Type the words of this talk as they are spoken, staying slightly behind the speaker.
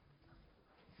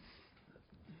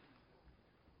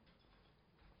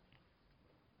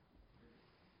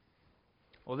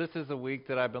Well, this is a week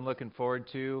that I've been looking forward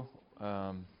to.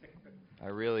 I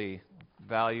really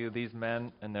value these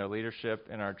men and their leadership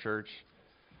in our church.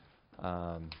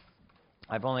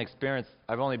 I've only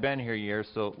been here a year,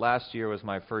 so last year was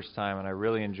my first time, and I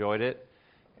really enjoyed it.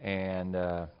 And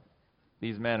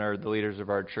these men are the leaders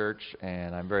of our church,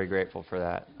 and I'm very grateful for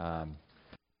that.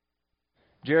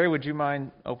 Jerry, would you mind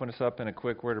opening us up in a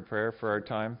quick word of prayer for our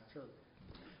time? Sure.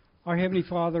 Our Heavenly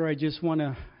Father, I just want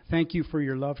to thank you for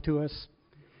your love to us.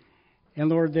 And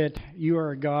Lord, that you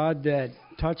are a God that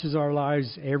touches our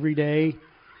lives every day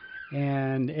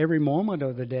and every moment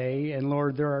of the day. And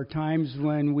Lord, there are times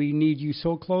when we need you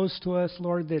so close to us,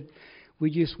 Lord, that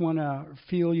we just want to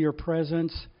feel your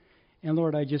presence. And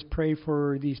Lord, I just pray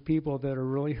for these people that are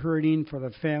really hurting, for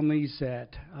the families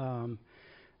that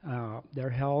their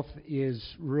health is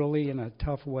really in a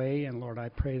tough way. And Lord, I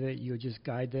pray that you just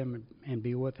guide them and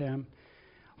be with them.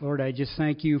 Lord, I just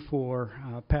thank you for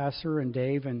Pastor and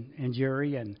Dave and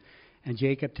Jerry and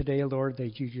Jacob today, Lord,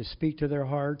 that you just speak to their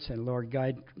hearts. And Lord,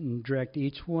 guide and direct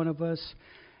each one of us.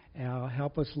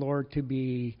 Help us, Lord, to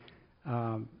be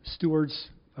stewards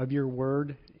of your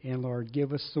word. And Lord,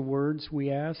 give us the words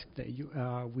we ask,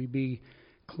 that we be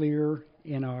clear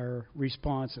in our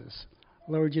responses.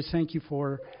 Lord, just thank you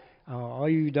for all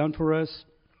you've done for us.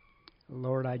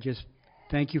 Lord, I just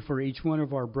thank you for each one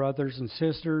of our brothers and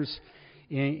sisters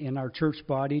in our church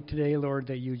body today, Lord,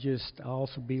 that you just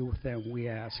also be with them, we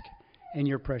ask. In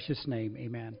your precious name,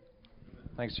 amen.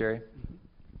 Thanks, Jerry.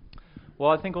 Well,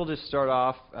 I think we'll just start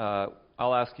off.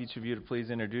 I'll ask each of you to please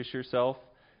introduce yourself.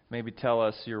 Maybe tell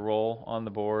us your role on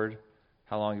the board,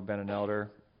 how long you've been an elder,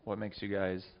 what makes you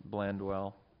guys blend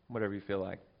well, whatever you feel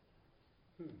like.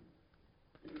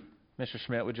 Mr.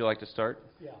 Schmidt, would you like to start?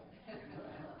 Yeah.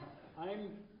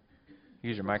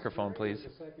 Use your microphone, please.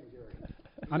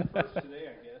 I'm first today,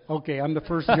 I guess. Okay, I'm the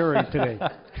first Jerry today.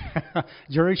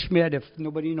 Jerry Schmidt, if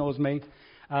nobody knows me.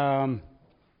 I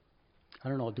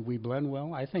don't know, do we blend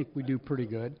well? I think we do pretty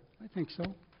good. I think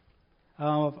so.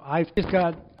 I've just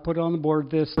got put on the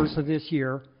board this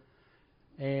year,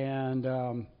 and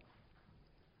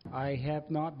I have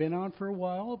not been on for a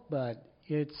while, but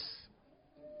it's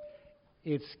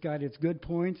got its good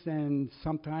points, and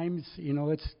sometimes,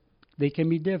 they can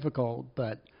be difficult,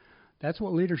 but that's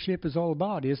what leadership is all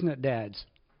about, isn't it, dads?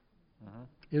 Uh-huh.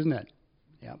 Isn't it?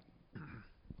 Yeah.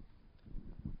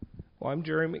 Well, I'm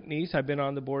Jerry McNeese. I've been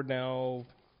on the board now,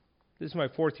 this is my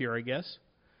fourth year, I guess.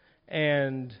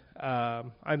 And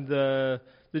I'm the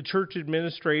church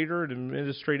administrator and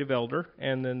administrative elder,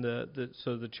 and then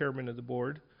the chairman of the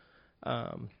board.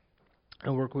 I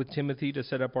work with Timothy to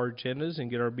set up our agendas and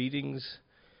get our meetings,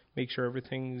 make sure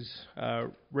everything's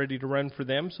ready to run for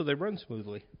them so they run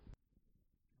smoothly.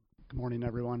 Good morning,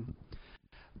 everyone.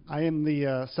 I am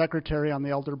the secretary on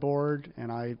the elder board,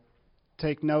 and I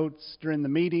take notes during the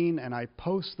meeting, and I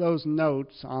post those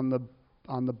notes on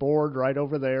the board right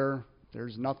over there.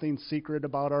 There's nothing secret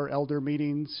about our elder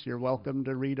meetings. You're welcome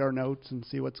to read our notes and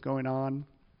see what's going on.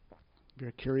 If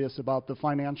you're curious about the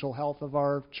financial health of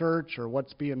our church or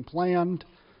what's being planned,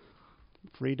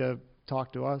 free to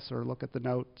talk to us or look at the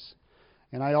notes.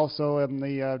 And I also am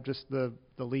the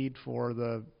lead for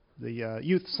the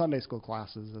youth Sunday school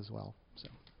classes as well. So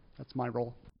that's my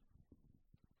role.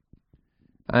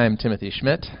 I'm Timothy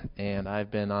Schmidt, and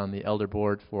I've been on the elder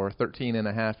board for 13 and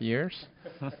a half years.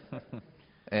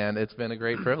 And it's been a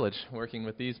great privilege working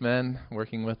with these men,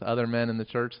 working with other men in the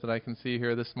church that I can see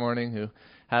here this morning who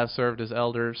have served as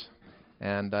elders.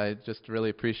 And I just really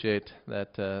appreciate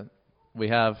that we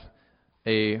have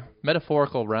a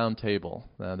metaphorical round table.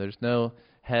 There's no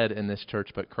head in this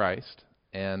church but Christ.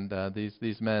 And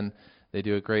these men, they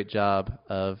do a great job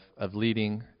of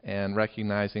leading and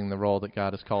recognizing the role that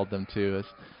God has called them to as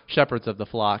shepherds of the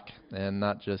flock, and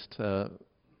not just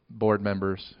board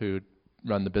members who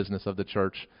run the business of the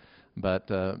church, but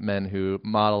men who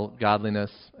model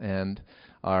godliness and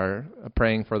are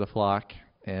praying for the flock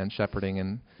and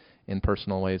shepherding in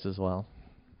personal ways as well.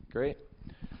 Great.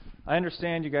 I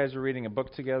understand you guys are reading a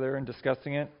book together and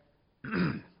discussing it.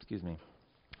 Excuse me.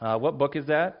 What book is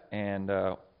that, and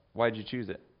why did you choose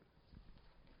it?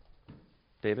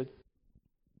 David?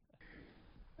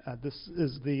 This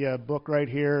is the book right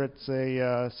here. It's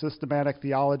a Systematic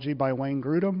Theology by Wayne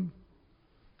Grudem.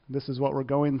 This is what we're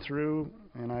going through,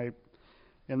 and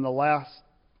in the last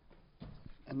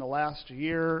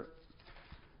year,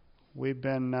 we've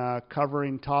been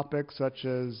covering topics such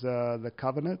as the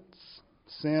covenants,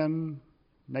 sin,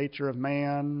 nature of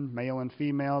man, male and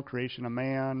female, creation of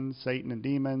man, Satan and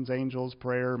demons, angels,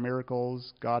 prayer,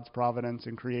 miracles, God's providence,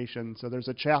 and creation. So there's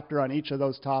a chapter on each of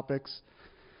those topics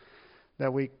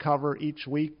that we cover each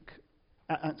week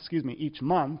each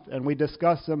month, and we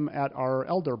discuss them at our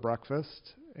elder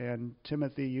breakfast. And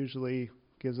Timothy usually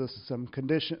gives us some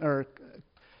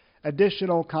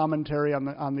additional commentary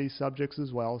on these subjects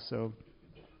as well. So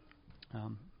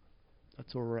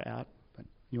that's where we're at. But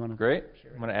you want to? Great.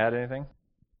 Want to add anything?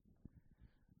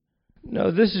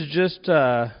 No, this is just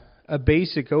a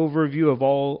basic overview of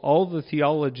all the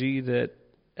theology that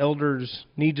elders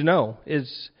need to know.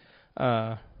 It's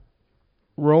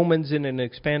Romans in an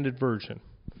expanded version.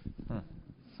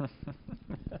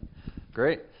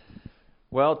 Great.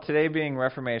 Well, today being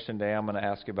Reformation Day, I'm going to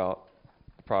ask you about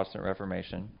the Protestant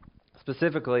Reformation.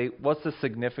 Specifically, what's the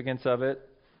significance of it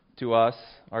to us,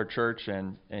 our church,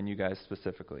 and you guys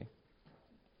specifically?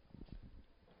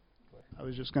 I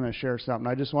was just going to share something.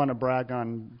 I just want to brag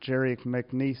on Jerry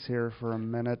McNeese here for a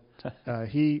minute.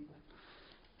 He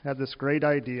had this great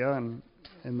idea, and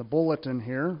in the bulletin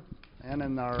here and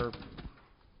in our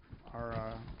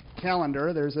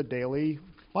calendar, there's a daily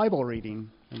Bible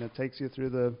reading, and it takes you through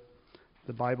the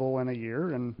Bible in a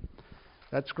year, and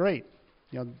that's great.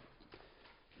 You know,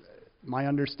 my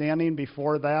understanding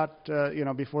before that,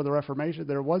 before the Reformation,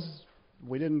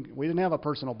 we didn't have a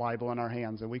personal Bible in our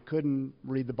hands, and we couldn't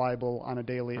read the Bible on a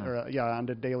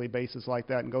daily basis like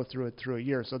that and go through it through a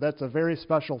year. So that's a very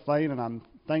special thing, and I'm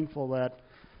thankful that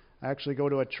I actually go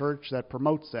to a church that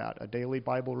promotes that, a daily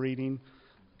Bible reading,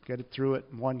 get it through it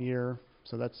in 1 year.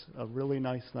 So that's a really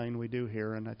nice thing we do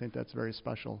here, and I think that's very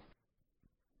special.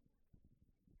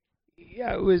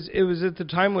 Yeah, it was at the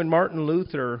time when Martin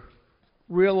Luther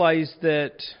realized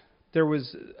that there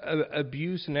was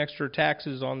abuse and extra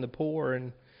taxes on the poor,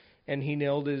 and he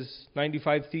nailed his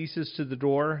 95 Theses to the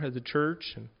door of the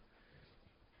church, and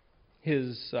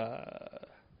his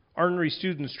ornery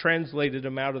students translated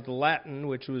them out of the Latin,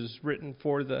 which was written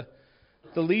for the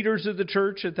leaders of the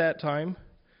church at that time.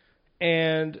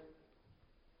 And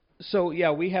so,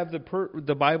 yeah, we have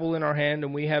the Bible in our hand,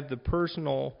 and we have the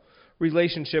personal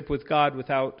relationship with God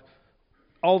without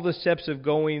all the steps of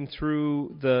going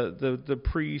through the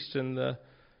priest and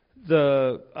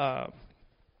the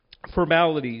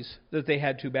formalities that they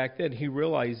had to back then. He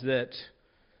realized that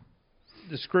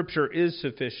the Scripture is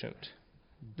sufficient,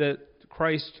 that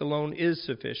Christ alone is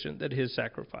sufficient, that His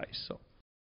sacrifice. So,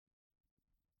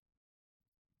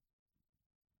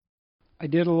 I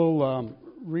did a little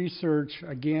research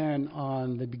again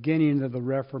on the beginning of the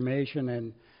Reformation,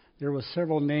 and there were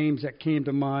several names that came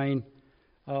to mind.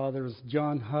 There was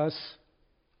John Huss,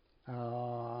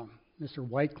 Mr.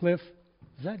 Wycliffe.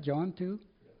 Is that John too?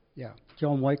 Yeah,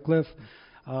 John Wycliffe.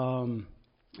 And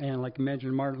like I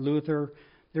mentioned, Martin Luther.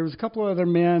 There was a couple other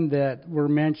men that were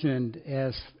mentioned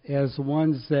as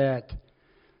ones that,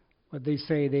 what they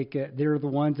say, they're the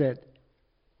ones that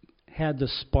had the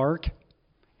spark,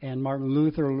 and Martin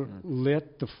Luther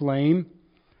lit the flame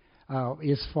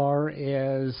as far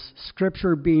as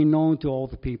Scripture being known to all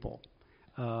the people.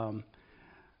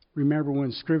 Remember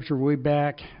when Scripture way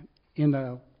back in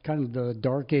the kind of the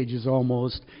Dark Ages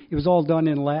almost, it was all done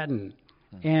in Latin,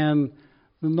 and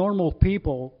the normal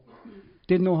people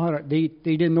didn't know how to. They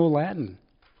didn't know Latin,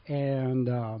 and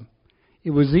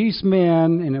it was these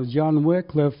men, and it was John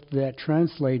Wycliffe that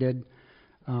translated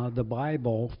the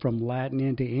Bible from Latin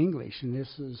into English, and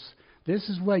this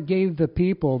is what gave the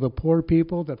people, the poor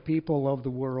people, the people of the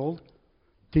world,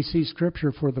 to see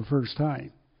Scripture for the first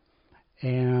time,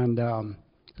 and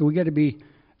so we got to be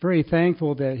very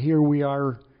thankful that here we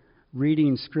are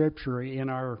reading Scripture in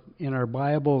our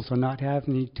Bibles and not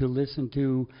having to listen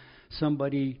to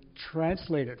somebody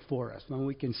translate it for us, when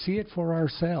we can see it for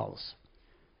ourselves.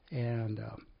 And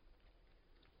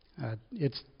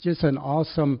it's just an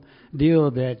awesome deal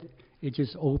that it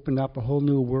just opened up a whole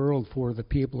new world for the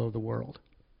people of the world.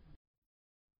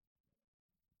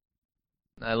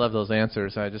 I love those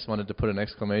answers. I just wanted to put an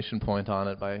exclamation point on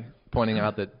it by pointing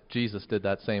out that Jesus did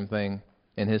that same thing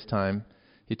in His time.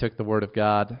 He took the Word of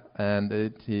God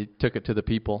and He took it to the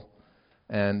people,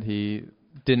 and He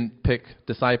didn't pick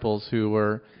disciples who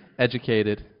were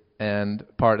educated and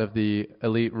part of the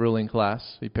elite ruling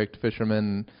class. He picked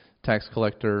fishermen, tax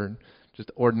collector, just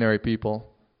ordinary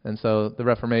people. And so the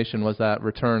Reformation was that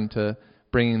return to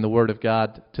bringing the Word of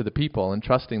God to the people and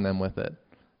trusting them with it.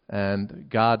 And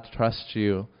God trusts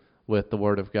you with the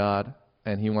Word of God,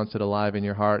 and He wants it alive in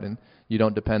your heart, and you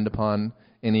don't depend upon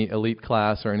any elite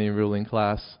class or any ruling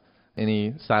class,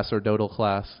 any sacerdotal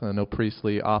class, no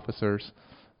priestly officers.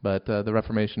 But the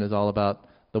Reformation is all about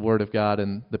the Word of God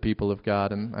and the people of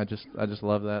God, and I just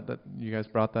love that you guys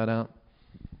brought that out.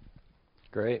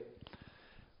 Great.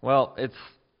 Well, it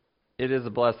is a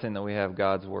blessing that we have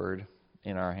God's Word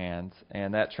in our hands,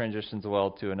 and that transitions well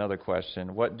to another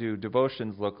question. What do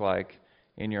devotions look like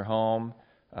in your home?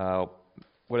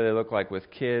 What do they look like with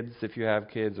kids, if you have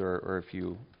kids, or if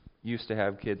you used to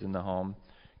have kids in the home?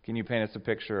 Can you paint us a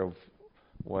picture of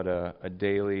what a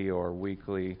daily or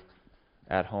weekly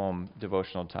at-home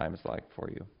devotional time is like for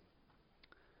you?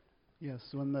 Yes,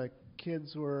 when the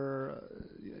kids were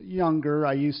younger,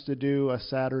 I used to do a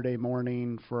Saturday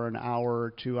morning for an hour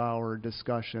or 2 hour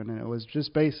discussion, and it was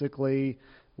just basically,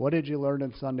 what did you learn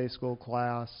in Sunday school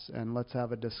class, and let's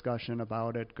have a discussion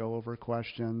about it, go over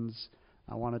questions.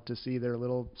 I wanted to see their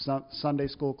little Sunday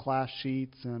school class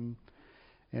sheets, and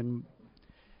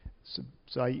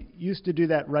so I used to do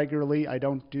that regularly. I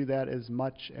don't do that as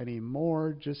much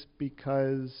anymore, just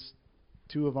because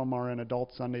 2 of them are in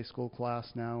adult Sunday school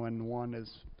class now, and one is,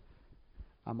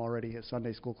 I'm already a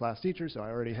Sunday school class teacher, so I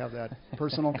already have that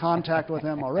personal contact with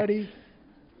him already.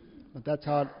 But that's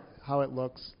how it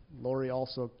looks. Lori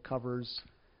also covers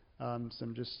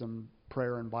some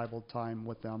prayer and Bible time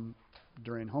with them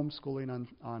during homeschooling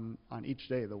on each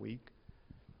day of the week.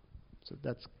 So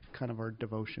that's kind of our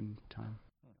devotion time.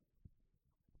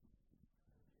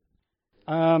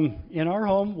 In our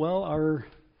home, well, our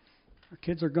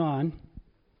kids are gone,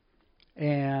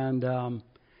 and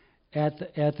at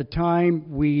the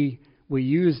time we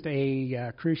used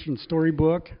a Christian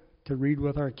storybook to read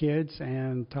with our kids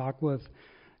and talk with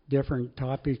different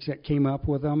topics that came up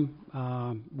with them.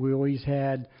 We always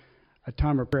had a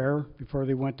time of prayer before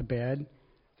they went to bed.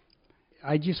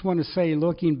 I just want to say,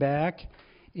 looking back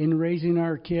in raising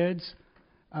our kids,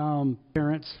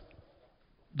 parents,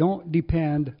 don't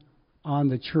depend on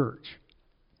the church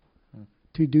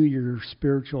to do your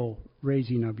spiritual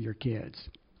raising of your kids.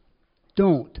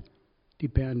 Don't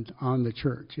depend on the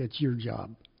church. It's your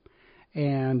job.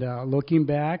 And looking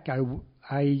back, I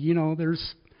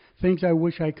there's things I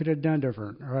wish I could have done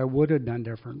different, or I would have done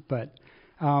different. But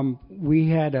we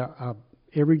had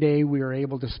every day we were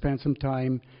able to spend some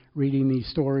time reading these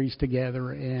stories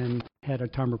together and had a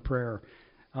time of prayer.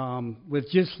 With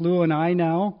just Lou and I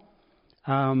now,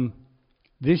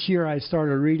 this year I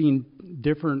started reading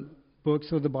different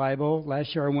books of the Bible.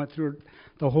 Last year I went through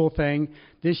the whole thing.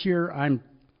 This year I'm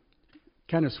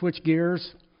kind of switched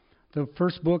gears. The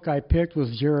first book I picked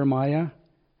was Jeremiah.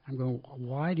 I'm going,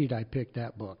 why did I pick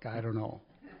that book? I don't know.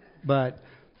 But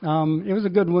it was a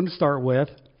good one to start with.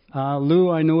 Lou,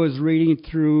 I know, is reading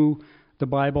through the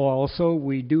Bible also.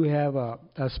 We do have a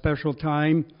special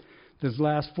time. This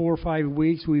last 4 or 5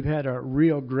 weeks, we've had a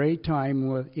real great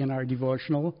time in our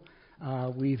devotional.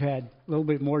 We've had a little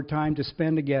bit more time to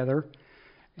spend together.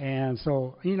 And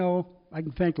so, I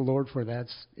can thank the Lord for that.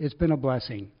 It's been a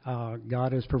blessing.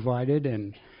 God has provided,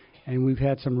 and we've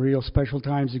had some real special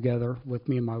times together with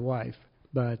me and my wife.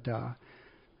 But,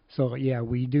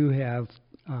 we do have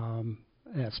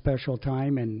that special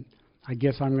time, and I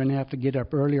guess I'm going to have to get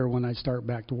up earlier when I start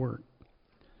back to work.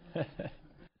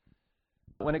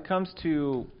 When it comes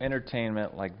to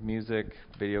entertainment like music,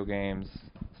 video games,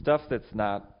 stuff that's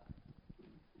not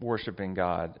worshiping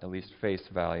God, at least face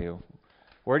value,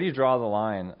 where do you draw the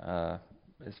line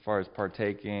as far as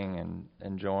partaking and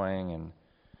enjoying? And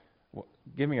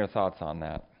give me your thoughts on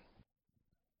that.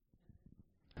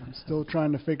 I'm still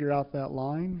trying to figure out that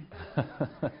line,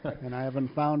 and I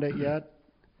haven't found it yet.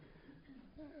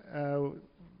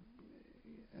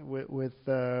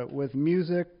 With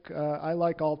music, I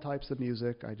like all types of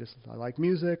music. I like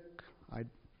music.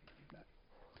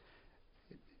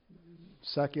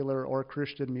 Secular or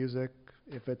Christian music.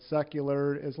 If it's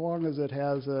secular, as long as it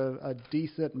has a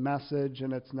decent message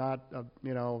and it's not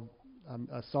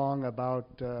a song about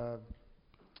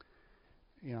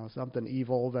something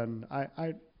evil, then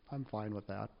I'm fine with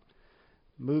that.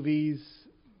 Movies,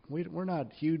 we're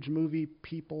not huge movie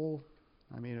people.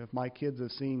 I mean, if my kids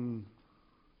have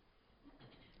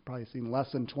probably seen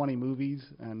less than 20 movies,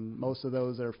 and most of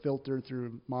those are filtered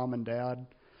through mom and dad.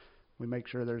 We make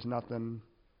sure there's nothing,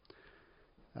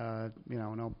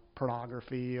 no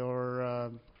pornography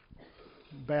or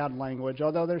bad language.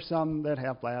 Although there's some that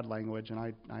have bad language, and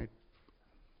I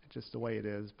it's just the way it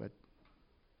is. But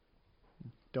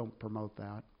don't promote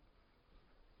that.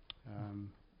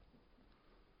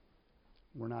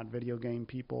 We're not video game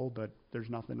people, but there's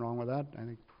nothing wrong with that. I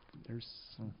think there's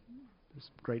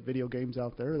great video games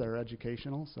out there that are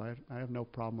educational, so I have no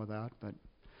problem with that. But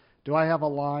do I have a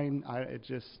line? It's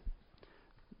just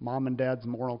mom and dad's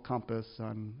moral compass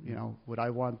on, would I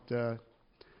want,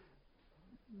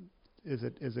 is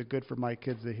it good for my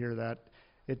kids to hear that?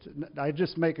 I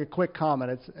just make a quick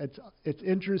comment. It's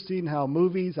interesting how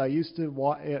movies, I used to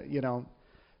watch,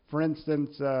 for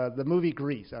instance, the movie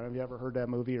Grease. I don't know if you ever heard that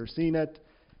movie or seen it.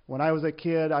 When I was a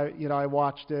kid, I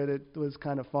watched it. It was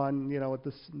kind of fun, with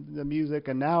the music.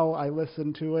 And now I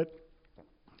listen to it,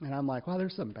 And I'm like, wow,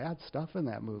 there's some bad stuff in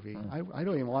that movie. I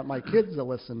don't even want my kids to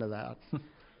listen to that.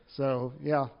 So,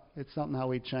 yeah, it's something how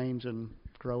we change and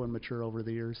grow and mature over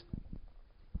the years.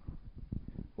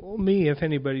 Well, me, if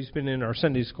anybody's been in our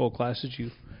Sunday school classes, you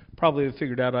probably have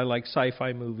figured out I like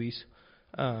sci-fi movies.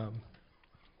 And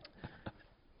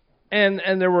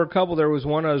there were a couple. There was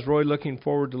one I was really looking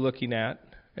forward to looking at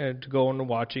and to go on and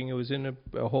watching. It was in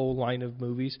a whole line of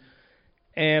movies.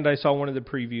 And I saw one of the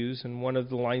previews, and one of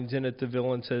the lines in it, the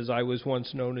villain says, "I was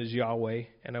once known as Yahweh."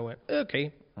 And I went,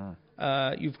 okay,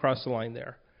 you've crossed the line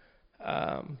there.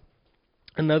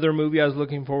 Another movie I was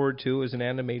looking forward to was an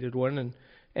animated one,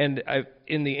 and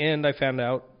in the end I found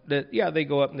out that, they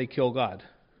go up and they kill God.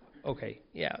 Okay,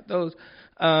 those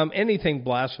anything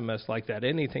blasphemous like that,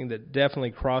 anything that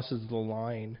definitely crosses the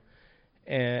line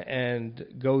and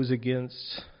goes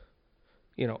against,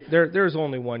 there's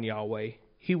only one Yahweh.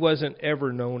 He wasn't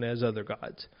ever known as other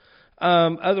gods.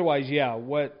 Otherwise,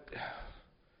 what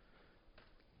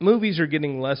movies are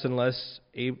getting less and less.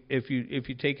 If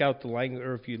you take out the language,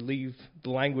 or if you leave the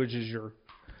language as your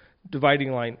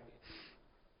dividing line,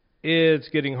 it's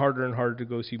getting harder and harder to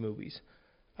go see movies.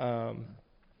 And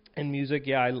music,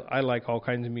 I like all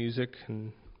kinds of music,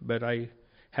 but I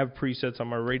have presets on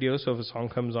my radio, so if a song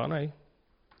comes on, I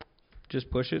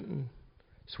just push it and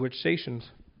switch stations.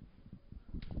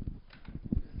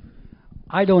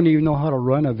 I don't even know how to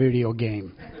run a video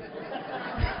game.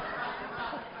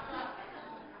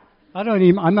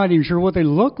 I'm not even sure what they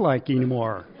look like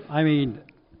anymore. I mean,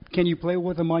 can you play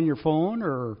with them on your phone,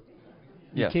 or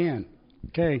Yes. you can?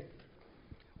 Okay.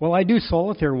 Well, I do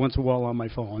solitaire once in a while on my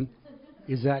phone.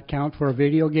 Does that count for a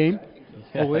video game?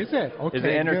 Oh, is it? Okay. Is it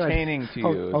entertaining to you?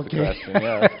 Oh, Is the question?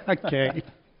 Yeah. Okay.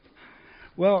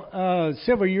 Well,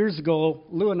 several years ago,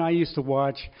 Lou and I used to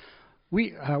watch.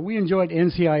 We enjoyed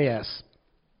NCIS,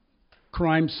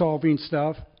 crime-solving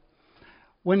stuff.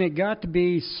 When it got to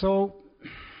be so,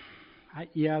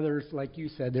 there's, like you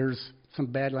said, there's some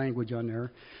bad language on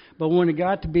there. But when it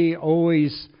got to be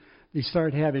always, they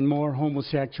started having more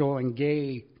homosexual and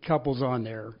gay couples on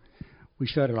there, we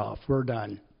shut it off. We're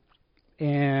done.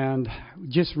 And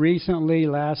just recently,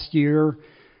 last year,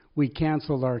 we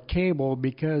canceled our cable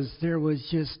because there was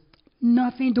just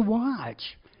nothing to watch.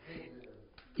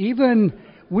 Even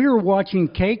we were watching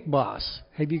Cake Boss.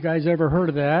 Have you guys ever heard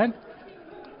of that?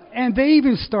 And they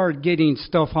even started getting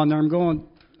stuff on there. I'm going,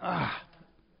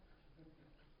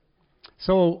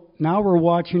 So now we're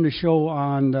watching the show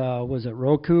on, was it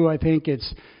Roku? I think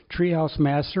it's Treehouse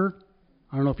Master.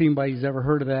 I don't know if anybody's ever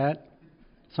heard of that.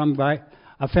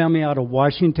 A family out of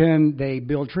Washington, they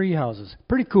build tree houses.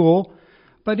 Pretty cool.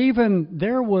 But even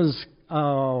there was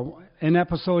an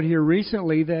episode here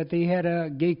recently that they had a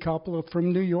gay couple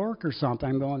from New York or something.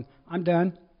 I'm going, I'm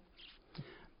done.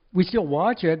 We still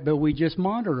watch it, but we just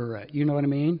monitor it. You know what I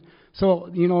mean? So,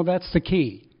 that's the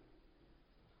key.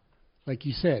 Like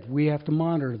you said, we have to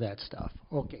monitor that stuff.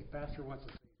 Okay, Pastor wants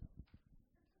to say.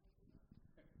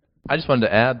 I just wanted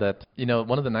to add that,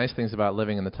 one of the nice things about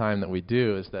living in the time that we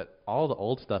do is that all the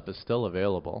old stuff is still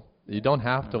available. You don't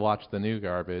have to watch the new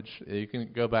garbage. You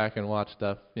can go back and watch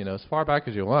stuff, as far back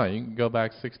as you want. You can go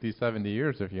back 60, 70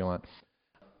 years if you want.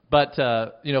 But,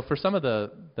 for some of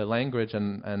the language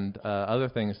and other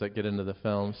things that get into the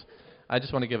films, I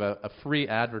just want to give a free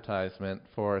advertisement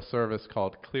for a service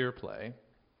called ClearPlay.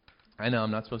 I know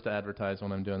I'm not supposed to advertise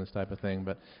when I'm doing this type of thing,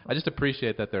 but I just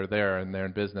appreciate that they're there and they're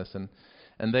in business, and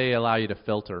they allow you to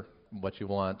filter what you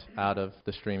want out of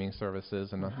the streaming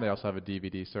services, and they also have a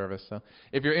DVD service. So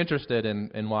if you're interested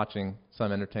in watching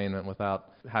some entertainment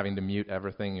without having to mute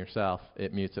everything yourself,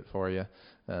 it mutes it for you,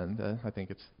 and I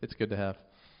think it's good to have.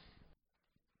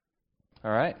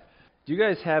 All right. Do you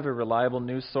guys have a reliable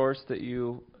news source that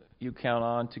you count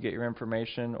on to get your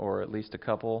information, or at least a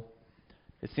couple?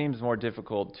 It seems more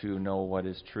difficult to know what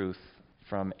is truth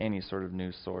from any sort of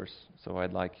news source, so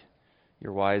I'd like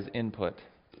your wise input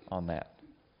on that.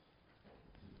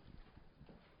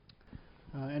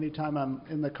 Anytime I'm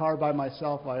in the car by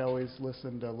myself, I always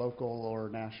listen to local or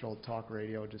national talk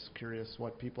radio, just curious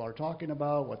what people are talking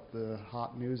about, what the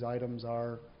hot news items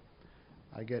are.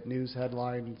 I get news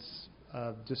headlines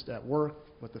just at work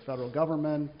with the federal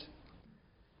government.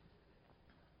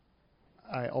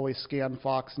 I always scan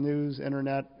Fox News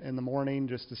internet in the morning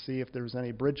just to see if there's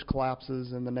any bridge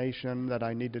collapses in the nation that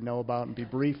I need to know about and be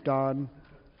briefed on,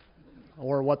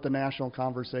 or what the national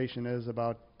conversation is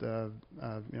about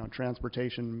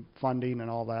transportation funding and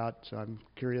all that. So I'm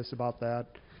curious about that.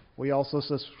 We also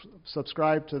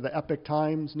subscribe to the Epic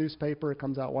Times newspaper. It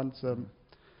comes out once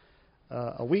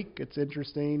a week. It's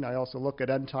interesting. I also look at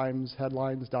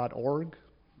endtimesheadlines.org.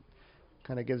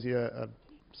 Kind of gives you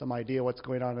some idea what's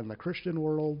going on in the Christian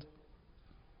world.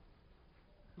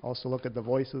 Also look at the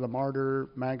Voice of the Martyr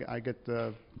I get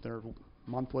their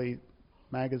monthly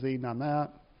magazine on that.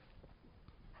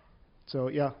 So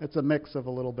yeah, it's a mix of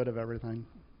a little bit of everything.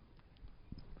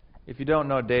 If you don't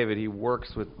know David, he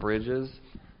works with bridges,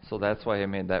 so that's why he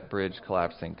made that bridge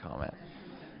collapsing comment.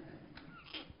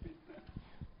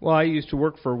 Well, I used to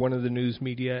work for one of the news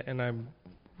media, and I'm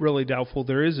really doubtful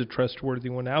there is a trustworthy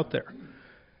one out there.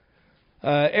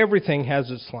 Everything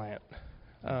has its slant.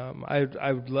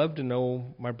 I would love to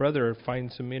know my brother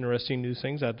find some interesting news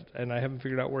things, and I haven't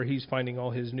figured out where he's finding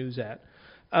all his news at.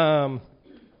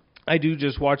 I do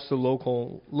just watch the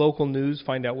local news,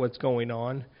 find out what's going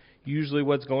on. Usually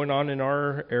what's going on in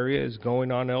our area is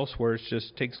going on elsewhere. It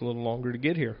just takes a little longer to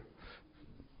get here.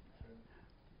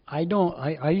 I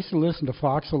used to listen to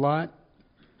Fox a lot.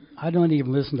 I don't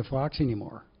even listen to Fox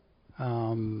anymore.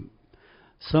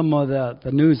 Some of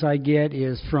the news I get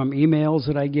is from emails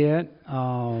that I get,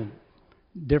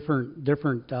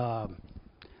 different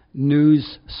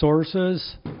news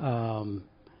sources.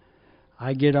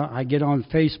 I get on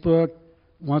Facebook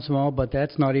once in a while, but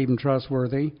that's not even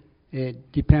trustworthy.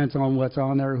 It depends on what's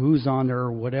on there, who's on there,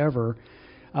 or whatever.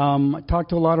 I talk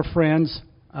to a lot of friends.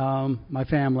 My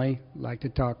family like to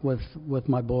talk with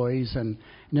my boys and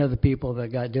other people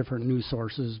that got different news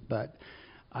sources, but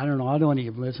I don't know. I don't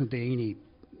even listen to any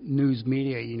news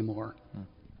media anymore.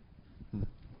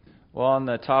 Well, on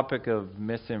the topic of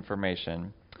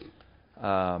misinformation,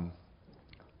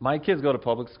 my kids go to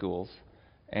public schools,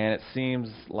 and it seems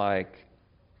like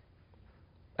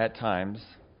at times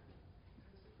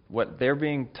what they're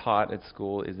being taught at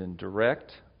school is in direct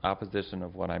opposition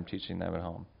of what I'm teaching them at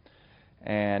home.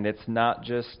 And it's not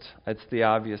just, it's the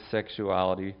obvious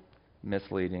sexuality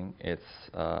misleading. It's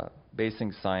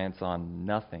basing science on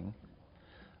nothing.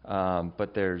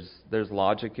 But there's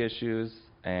logic issues,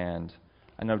 and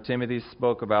I know Timothy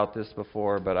spoke about this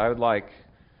before, but I would like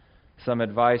some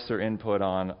advice or input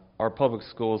on, are public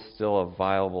schools still a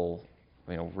viable,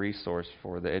 resource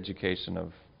for the education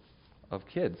of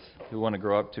kids who want to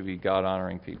grow up to be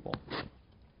God-honoring people?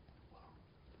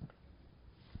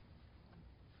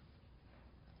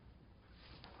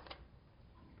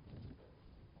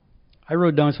 I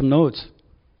wrote down some notes.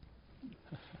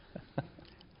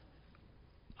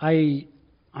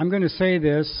 I'm going to say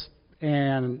this,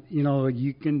 and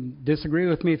you can disagree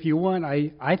with me if you want.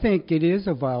 I think it is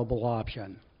a viable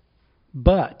option,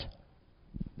 but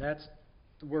that's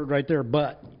the word right there.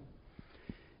 But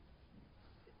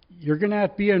you're going to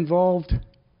have to be involved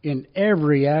in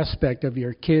every aspect of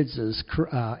your kids'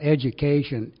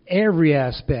 education. Every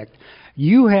aspect.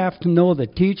 You have to know the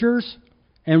teachers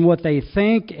and what they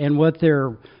think and what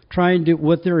they're trying to,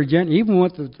 what their agenda, even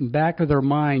what's in the back of their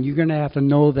mind. You're going to have to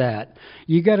know that.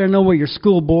 You got to know what your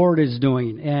school board is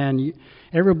doing, and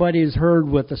everybody has heard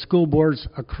what the school boards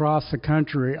across the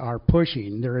country are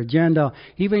pushing, their agenda,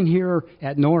 even here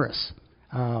at Norris.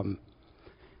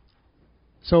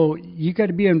 So you got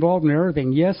to be involved in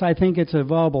everything. Yes, I think it's a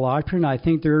viable option. I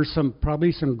think there's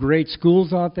probably some great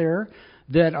schools out there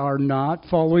that are not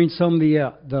following some of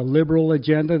the liberal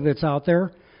agenda that's out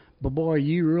there. But boy,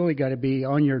 you really got to be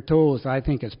on your toes, I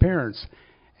think, as parents.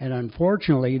 And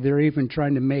unfortunately, they're even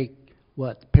trying to make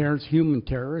parents human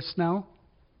terrorists now,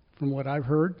 from what I've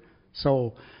heard.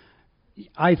 So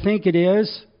I think it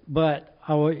is, but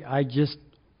I want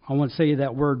to say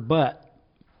that word "but,"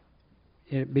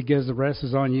 because the rest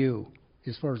is on you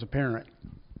as far as a parent.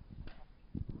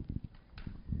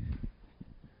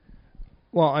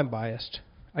 Well, I'm biased.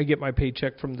 I get my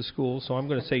paycheck from the school, so I'm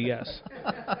going to say yes.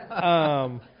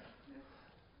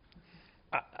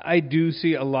 I do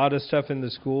see a lot of stuff in the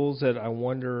schools that I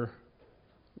wonder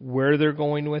where they're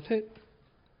going with it.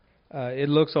 It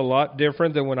looks a lot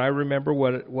different than when I remember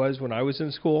what it was when I was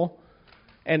in school.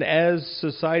 And as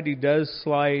society does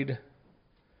slide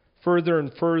further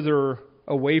and further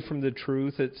away from the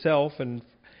truth itself and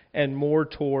more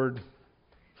toward,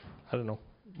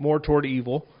 more toward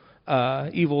evil,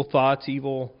 evil thoughts,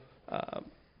 evil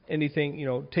anything,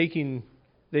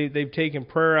 they've taken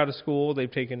prayer out of school,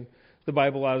 they've taken the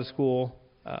Bible out of school.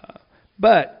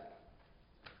 But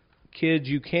kids,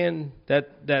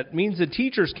 that means the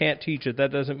teachers can't teach it.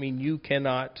 That doesn't mean you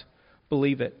cannot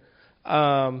believe it.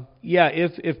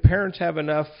 If parents have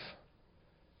enough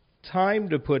time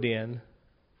to put in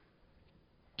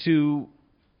to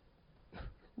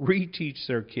reteach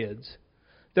their kids,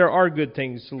 there are good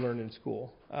things to learn in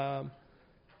school.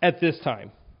 At this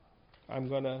time, I'm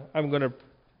gonna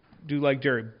do like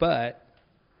Jerry, but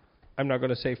I'm not going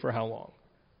to say for how long.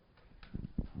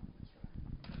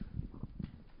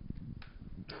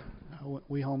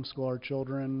 We homeschool our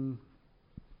children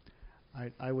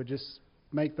I would just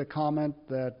make the comment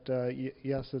that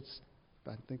yes,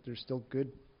 I think there's still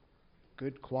good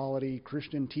quality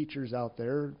Christian teachers out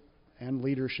there and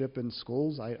leadership in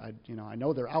schools. I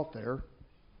know they're out there.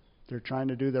 They're trying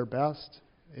to do their best.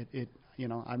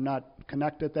 I'm not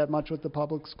connected that much with the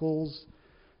public schools.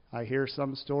 I hear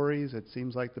some stories. It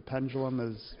seems like the pendulum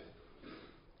is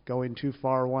going too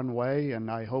far one way, and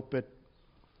I hope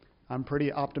I'm a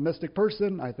pretty optimistic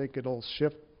person. I think it'll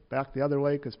shift back the other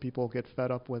way because people get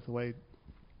fed up with the way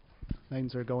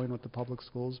things are going with the public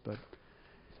schools. But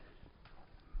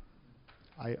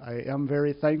I am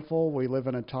very thankful. We live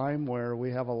in a time where we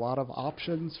have a lot of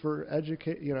options for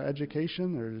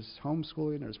education. There's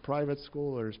homeschooling, there's private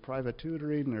school, there's private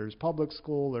tutoring, there's public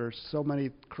school. There's so many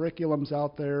curriculums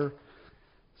out there.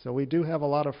 So we do have a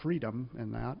lot of freedom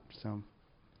in that. So,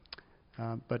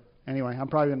 but anyway, I'm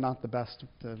probably not the best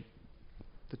to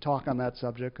talk on that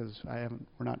subject because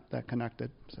we're not that connected.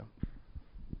 So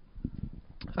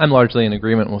I'm largely in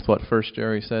agreement with what First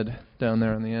Jerry said down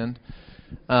there in the end.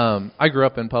 I grew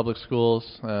up in public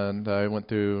schools, and I went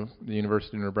through the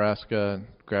University of Nebraska and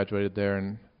graduated there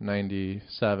in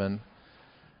 '97.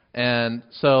 And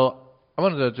so I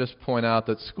wanted to just point out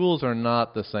that schools are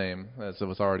not the same, as it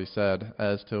was already said,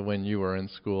 as to when you were in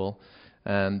school.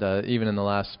 And even in the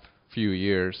last few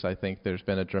years, I think there's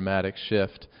been a dramatic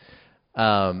shift.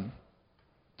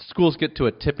 Schools get to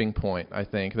a tipping point, I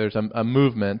think. There's a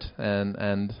movement,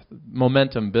 and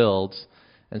momentum builds.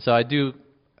 And so I do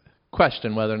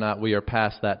question whether or not we are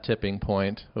past that tipping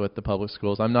point with the public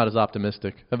schools. I'm not as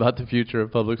optimistic about the future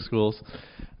of public schools.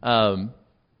 And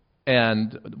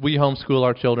we homeschool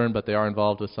our children, but they are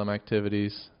involved with some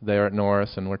activities there at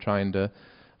Norris, and we're trying to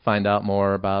find out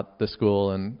more about the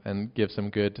school and give some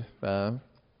good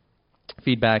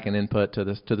feedback and input to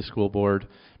the school board,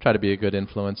 try to be a good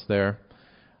influence there.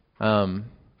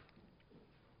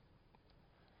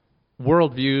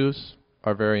 Worldviews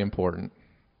are very important.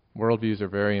 Worldviews are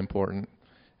very important,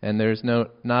 and there's not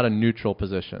a neutral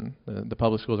position. The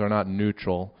public schools are not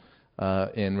neutral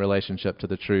in relationship to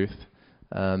the truth.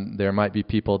 There might be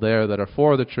people there that are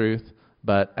for the truth,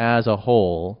 but as a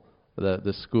whole,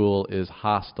 the school is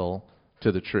hostile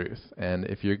to the truth. And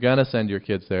if you're going to send your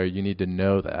kids there, you need to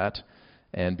know that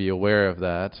and be aware of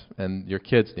that, and your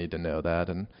kids need to know that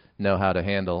and know how to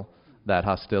handle that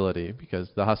hostility, because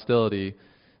the hostility,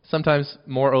 sometimes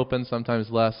more open, sometimes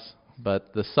less,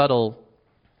 but the subtle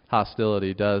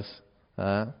hostility does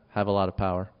have a lot of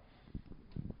power.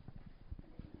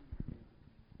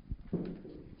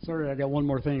 Sorry, I got one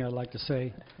more thing I'd like to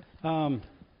say. When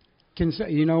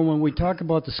we talk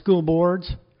about the school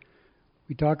boards,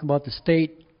 we talk about the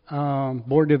state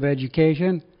Board of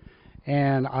Education,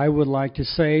 and I would like to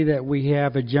say that we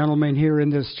have a gentleman here in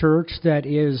this church that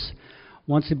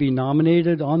wants to be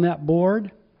nominated on that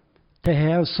board to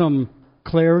have some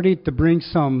clarity, to bring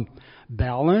some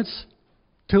balance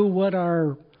to what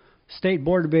our State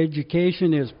Board of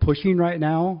Education is pushing right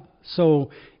now. So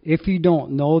if you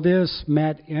don't know this,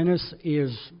 Matt Ennis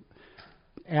is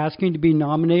asking to be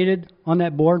nominated on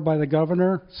that board by the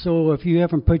governor. So if you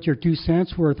haven't put your 2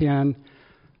 cents worth in,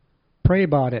 pray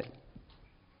about it.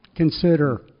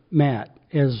 Consider Matt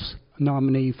as a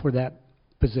nominee for that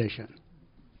position.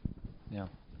 Yeah.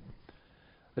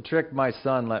 The trick my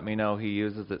son let me know he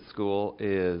uses at school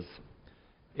is,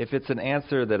 if it's an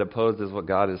answer that opposes what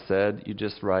God has said, you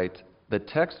just write, the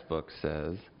textbook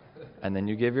says, and then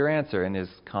you give your answer, and his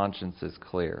conscience is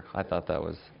clear. I thought that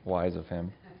was wise of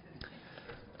him.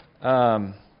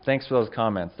 Thanks for those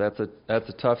comments. That's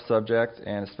a tough subject,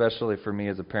 and especially for me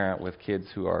as a parent with kids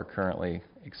who are currently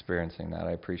experiencing that.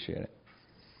 I appreciate it.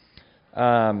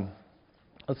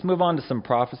 Let's move on to some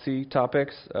prophecy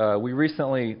topics. We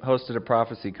recently hosted a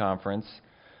prophecy conference.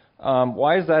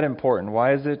 Why is that important?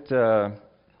 Why is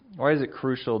it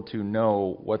crucial to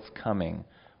know what's coming?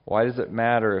 Why does it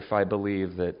matter if I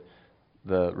believe that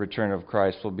the return of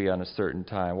Christ will be on a certain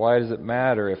time? Why does it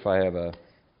matter if I have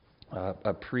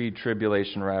a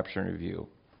pre-tribulation rapture review?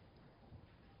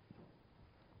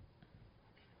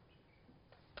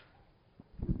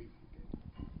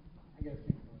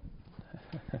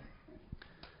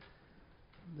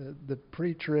 The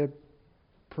pre-trib,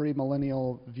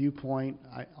 premillennial viewpoint,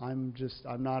 I'm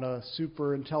not a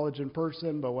super intelligent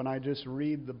person, but when I just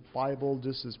read the Bible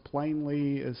just as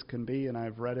plainly as can be, and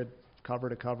I've read it cover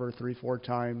to cover 3-4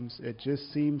 times, it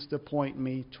just seems to point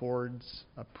me towards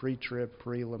a pre-trib,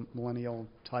 premillennial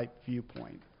type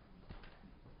viewpoint.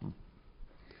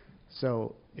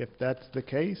 So if that's the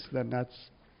case, then that's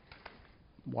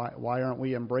why aren't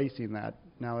we embracing that?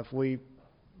 Now, if we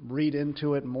read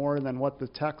into it more than what the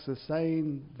text is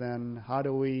saying, then how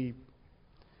do we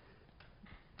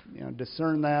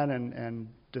discern that and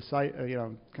decide,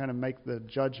 kind of make the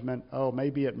judgment, oh,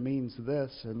 maybe it means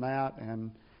this and that,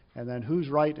 and then who's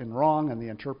right and wrong and the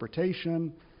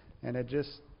interpretation, and it just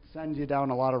sends you down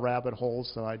a lot of rabbit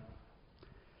holes. So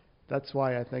that's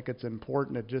why I think it's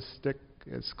important to just stick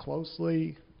as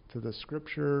closely to the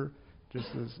Scripture,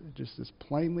 just as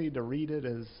plainly to read it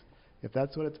as, if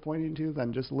that's what it's pointing to,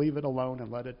 then just leave it alone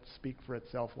and let it speak for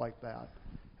itself like that,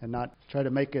 and not try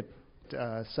to make it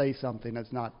say something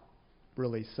that's not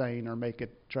really saying, or make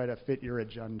it try to fit your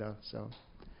agenda. So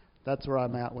that's where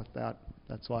I'm at with that.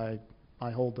 That's why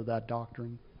I hold to that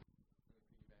doctrine.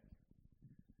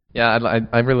 Yeah,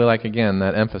 I really like, again,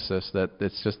 that emphasis that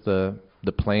it's just the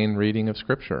plain reading of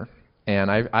Scripture.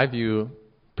 And I view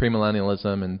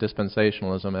premillennialism and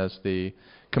dispensationalism as the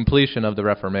completion of the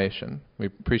Reformation. We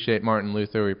appreciate Martin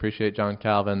Luther, we appreciate John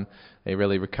Calvin. They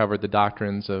really recovered the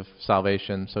doctrines of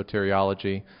salvation,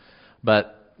 soteriology.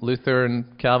 But Luther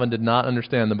and Calvin did not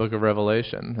understand the book of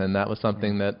Revelation, and that was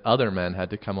something that other men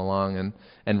had to come along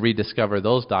and rediscover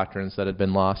those doctrines that had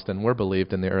been lost and were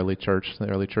believed in the early church. The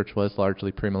early church was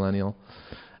largely premillennial.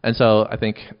 And so I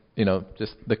think,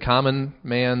 just the common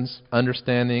man's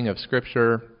understanding of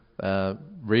Scripture,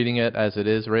 reading it as it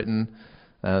is written,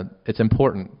 it's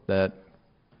important that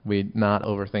we not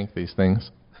overthink these things.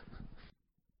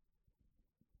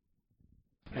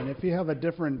 And if you have a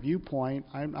different viewpoint,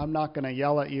 I'm not going to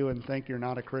yell at you and think you're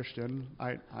not a Christian.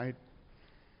 I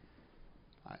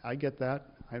get that.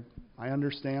 I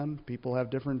understand people have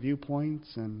different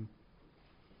viewpoints, and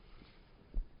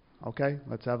okay,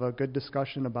 let's have a good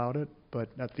discussion about it. But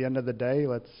at the end of the day,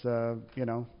 let's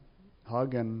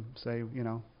hug and say,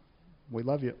 we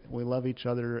love you. We love each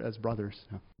other as brothers.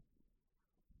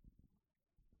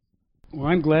 Well,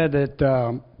 I'm glad that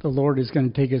the Lord is going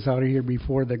to take us out of here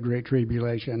before the Great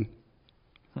Tribulation,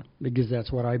 because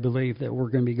that's what I believe, that we're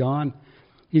going to be gone.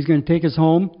 He's going to take us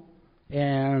home,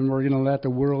 and we're going to let the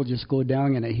world just go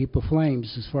down in a heap of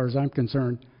flames, as far as I'm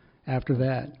concerned, after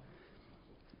that.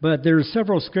 But there are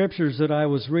several scriptures that I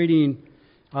was reading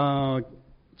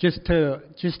just to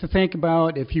think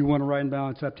about. If you want to write them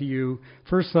down, it's up to you.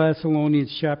 1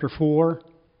 Thessalonians chapter 4.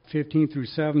 15 through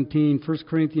 17, 1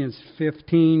 Corinthians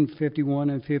 15, 51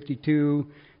 and 52.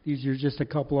 These are just a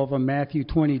couple of them. Matthew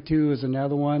 22 is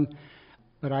another one.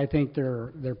 But I think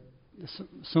they're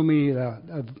so many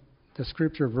of the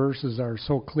scripture verses are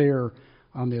so clear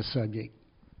on this subject.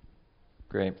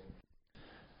 Great.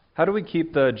 How do we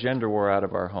keep the gender war out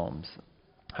of our homes?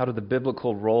 How do the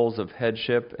biblical roles of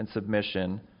headship and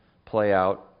submission play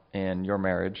out in your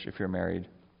marriage, if you're married?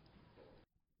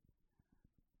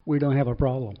 We don't have a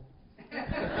problem.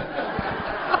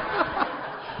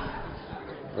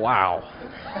 Wow.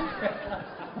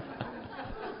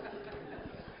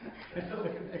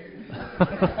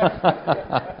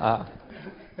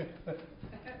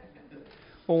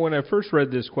 Well, when I first read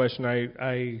this question,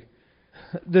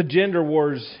 the gender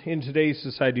wars in today's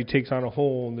society takes on a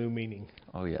whole new meaning.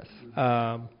 Oh, yes.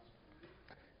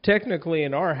 Technically,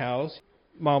 in our house,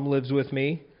 Mom lives with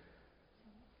me.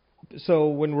 So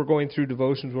when we're going through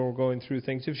devotions, when we're going through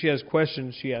things, if she has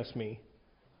questions, she asks me,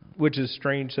 which is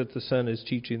strange that the son is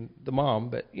teaching the mom,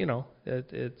 but,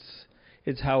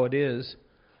 it's how it is.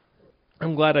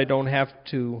 I'm glad I don't have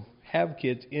to have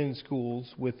kids in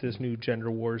schools with this new gender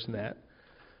wars and that.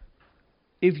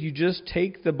 If you just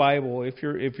take the Bible, if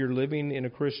you're living in a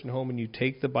Christian home and you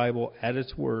take the Bible at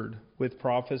its word, with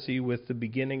prophecy, with the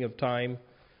beginning of time,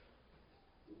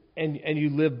 and you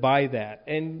live by that,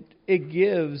 and it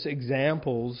gives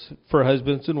examples for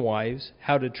husbands and wives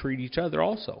how to treat each other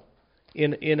also,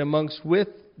 in amongst with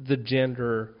the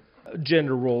gender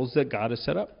roles that God has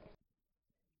set up.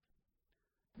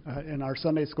 In our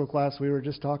Sunday school class, we were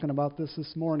just talking about this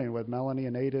morning with Melanie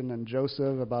and Aiden and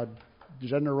Joseph about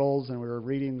gender roles, and we were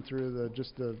reading through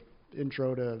the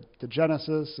intro to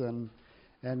Genesis, and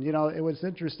it was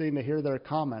interesting to hear their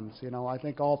comments. I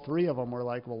think all three of them were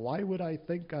like, well, why would I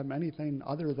think I'm anything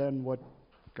other than what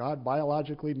God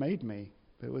biologically made me?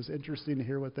 It was interesting to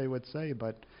hear what they would say,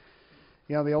 but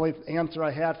the only answer I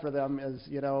had for them is,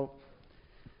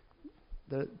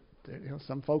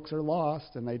 some folks are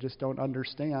lost and they just don't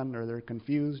understand, or they're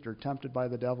confused or tempted by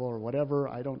the devil or whatever.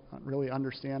 I don't really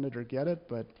understand it or get it,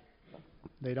 but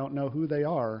they don't know who they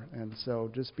are. And so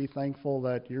just be thankful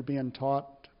that you're being taught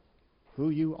who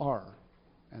you are,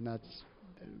 and that's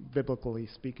biblically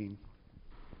speaking.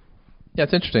 Yeah,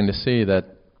 it's interesting to see that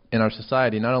in our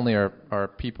society, not only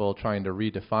are people trying to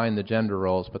redefine the gender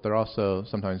roles, but they're also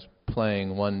sometimes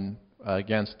playing one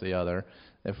against the other.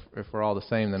 If we're all the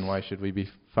same, then why should we be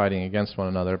fighting against one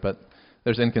another? But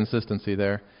there's inconsistency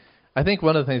there. I think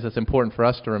one of the things that's important for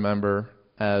us to remember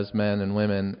as men and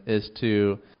women is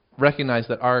to recognize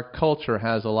that our culture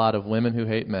has a lot of women who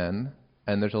hate men,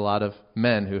 and there's a lot of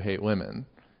men who hate women,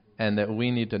 and that we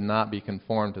need to not be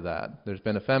conformed to that. There's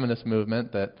been a feminist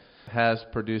movement that has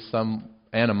produced some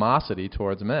animosity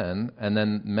towards men, and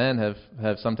then men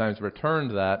have sometimes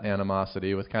returned that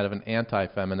animosity with kind of an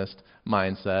anti-feminist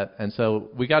mindset, and so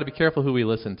we got to be careful who we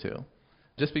listen to.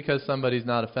 Just because somebody's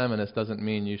not a feminist doesn't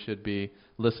mean you should be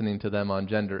listening to them on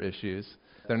gender issues.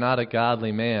 If they're not a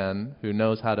godly man who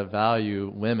knows how to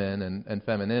value women and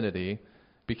femininity,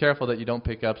 be careful that you don't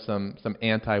pick up some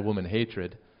anti-woman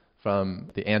hatred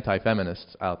from the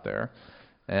anti-feminists out there.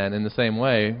 And in the same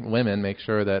way, women, make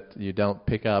sure that you don't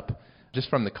pick up, just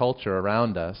from the culture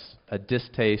around us, a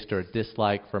distaste or a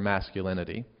dislike for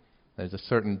masculinity. There's a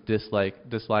certain dislike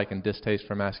and distaste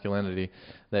for masculinity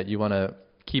that you want to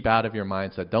keep out of your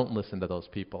mindset. Don't listen to those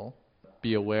people.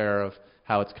 Be aware of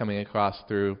how it's coming across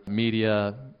through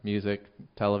media, music,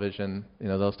 television,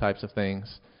 those types of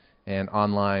things, and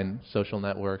online, social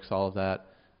networks, all of that.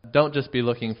 Don't just be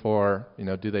looking for,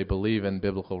 do they believe in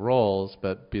biblical roles,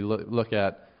 but look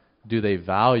at, do they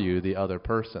value the other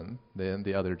person,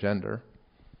 the other gender?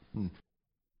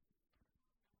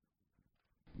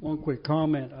 One quick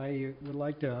comment. I would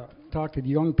like to talk to the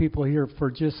young people here for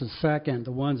just a second,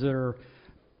 the ones that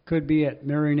could be at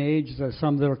marrying age,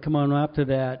 some that are coming up to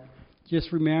that.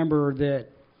 Just remember that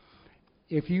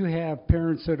if you have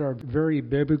parents that are very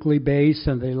biblically based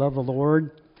and they love the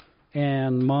Lord,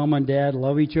 and mom and dad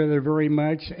love each other very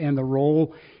much, and the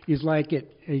role is like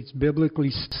it's biblically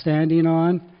standing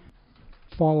on,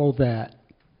 follow that,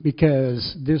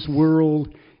 because this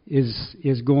world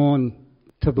is going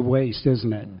to the waste,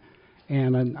 isn't it?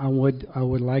 And I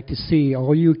would like to see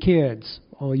all you kids,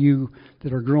 all you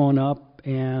that are growing up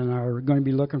and are going to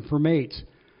be looking for mates,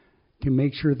 to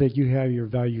make sure that you have your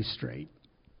values straight.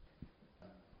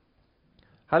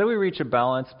 How do we reach a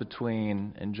balance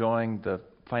between enjoying the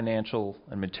financial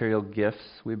and material gifts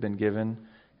we've been given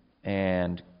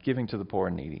and giving to the poor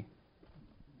and needy?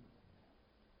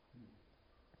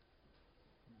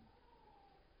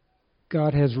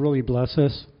 God has really blessed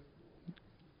us,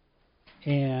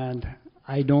 and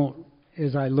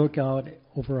as I look out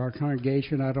over our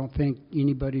congregation, I don't think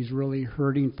anybody's really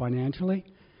hurting financially.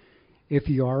 If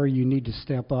you are, you need to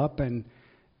step up and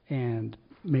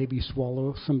maybe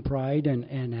swallow some pride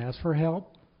and ask for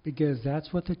help, because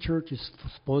that's what the church is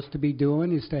supposed to be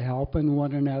doing, is to helping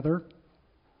one another.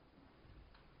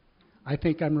 I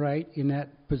think I'm right in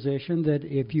that position, that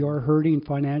if you are hurting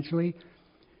financially,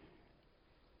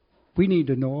 we need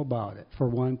to know about it, for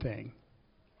one thing.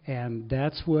 And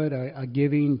that's what a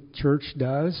giving church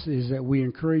does, is that we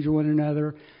encourage one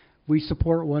another, we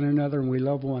support one another, and we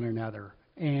love one another.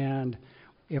 And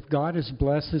if God has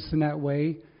blessed us in that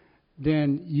way,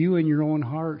 then you in your own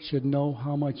heart should know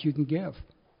how much you can give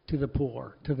to the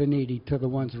poor, to the needy, to the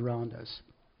ones around us.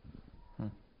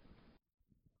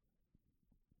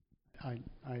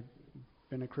 I've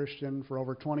been a Christian for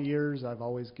over 20 years. I've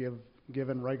always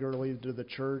given regularly to the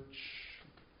church.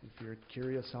 If you're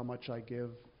curious how much I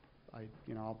give,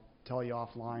 I'll tell you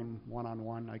offline,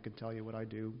 one-on-one. I can tell you what I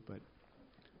do, but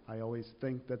I always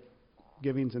think that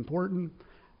giving's important,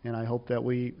 and I hope that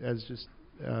we, as just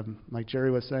like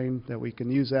Jerry was saying, that we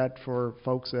can use that for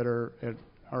folks that are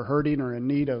hurting or in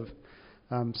need of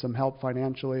some help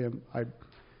financially. And I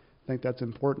think that's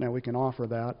important that we can offer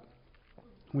that.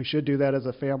 We should do that as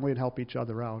a family and help each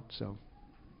other out. So,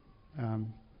 I'll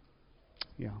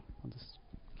just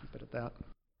keep it at that.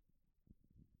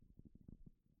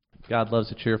 God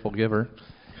loves a cheerful giver.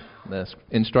 The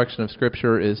instruction of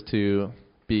Scripture is to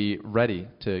be ready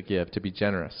to give, to be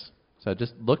generous. So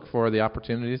just look for the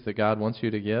opportunities that God wants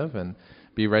you to give and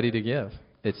be ready to give.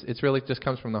 It's really just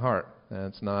comes from the heart.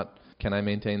 It's not, can I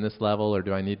maintain this level, or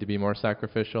do I need to be more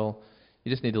sacrificial?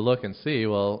 You just need to look and see,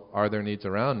 well, are there needs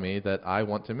around me that I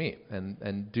want to meet?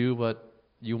 And do what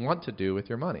you want to do with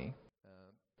your money.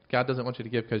 God doesn't want you to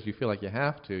give because you feel like you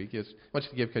have to. He wants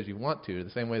you to give because you want to, the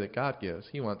same way that God gives.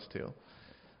 He wants to.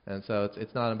 And so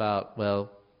it's not about,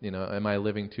 am I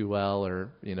living too well, or,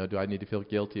 do I need to feel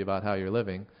guilty about how you're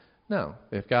living? No.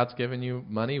 If God's given you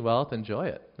money, wealth, enjoy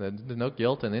it. There's no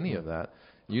guilt in any of that.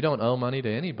 You don't owe money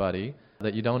to anybody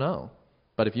that you don't owe.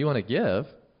 But if you want to give,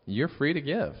 you're free to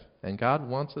give. And God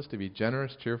wants us to be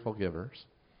generous, cheerful givers.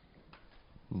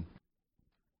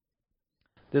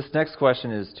 This next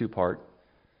question is two-part.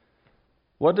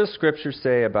 What does Scripture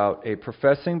say about a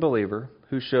professing believer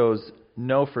who shows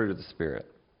no fruit of the Spirit?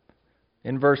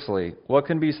 Inversely, what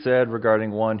can be said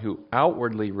regarding one who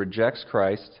outwardly rejects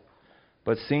Christ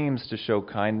but seems to show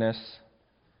kindness,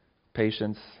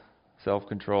 patience,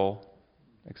 self-control,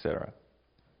 etc.?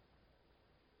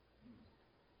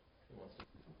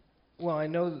 Well, I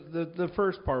know the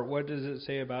first part, what does it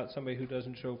say about somebody who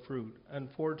doesn't show fruit?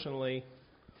 Unfortunately,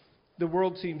 the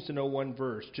world seems to know one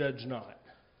verse, judge not.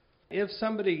 If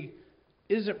somebody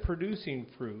isn't producing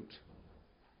fruit,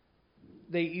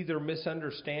 they either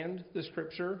misunderstand the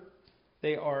Scripture,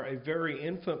 they are a very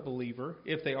infant believer,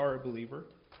 if they are a believer,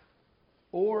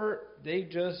 or they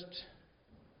just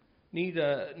need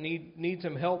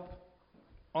some help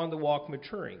on the walk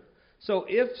maturing. So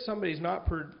if somebody's not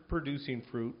producing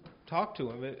fruit, talk to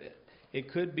them.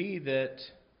 It could be that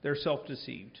they're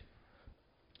self-deceived.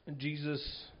 And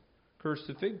Jesus cursed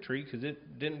the fig tree because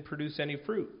it didn't produce any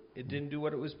fruit. It didn't do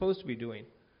what it was supposed to be doing.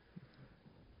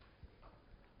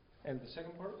 And the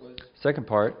second part was? Second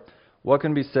part, what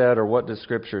can be said or what does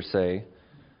Scripture say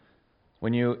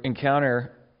when you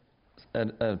encounter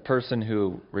a person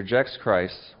who rejects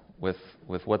Christ with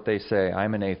what they say?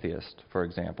 I'm an atheist, for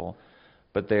example,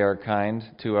 but they are kind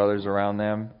to others around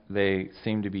them. They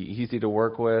seem to be easy to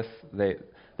work with.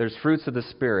 There's fruits of the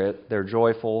Spirit. They're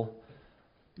joyful.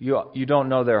 You don't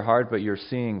know their heart, but you're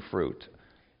seeing fruit.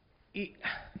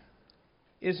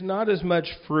 It's not as much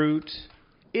fruit.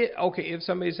 If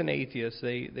somebody's an atheist,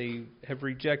 they have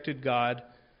rejected God,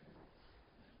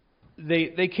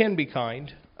 they can be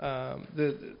kind.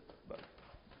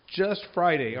 Just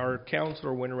Friday, our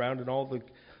counselor went around and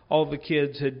all the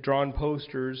kids had drawn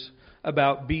posters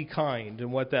about be kind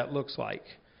and what that looks like.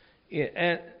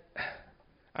 And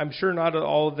I'm sure not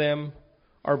all of them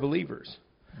are believers,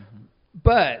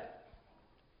 but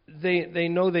they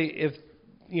know if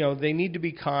they need to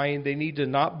be kind, they need to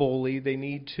not bully, they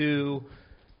need to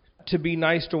be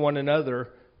nice to one another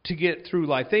to get through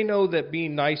life. They know that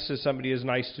being nice to somebody is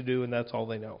nice to do, and that's all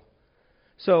they know.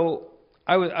 So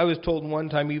I was told one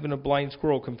time even a blind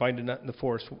squirrel can find a nut in the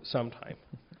forest sometime.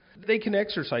 They can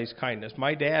exercise kindness.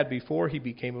 My dad, before he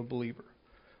became a believer,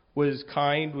 was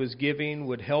kind, was giving,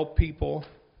 would help people,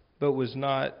 but was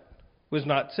not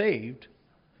saved.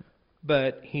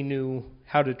 But he knew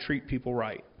how to treat people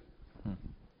right.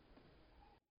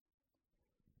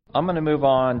 I'm going to move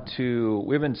on to,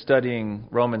 we've been studying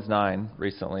Romans 9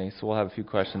 recently, so we'll have a few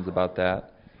questions about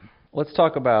that. Let's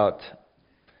talk about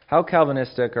how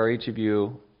Calvinistic are each of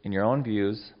you in your own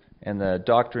views and the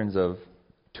doctrines of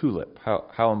TULIP.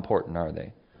 How important are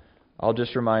they? I'll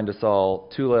just remind us all,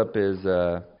 TULIP is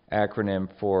an acronym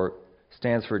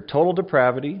stands for total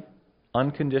depravity,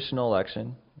 unconditional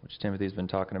election, which Timothy's been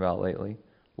talking about lately,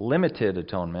 limited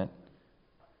atonement,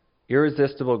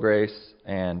 irresistible grace,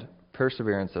 and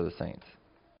perseverance of the saints.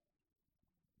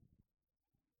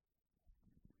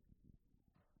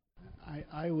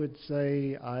 I would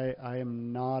say I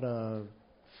am not a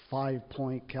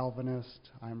 5-point Calvinist.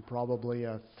 I'm probably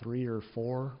a 3 or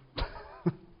 4.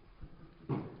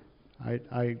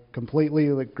 I completely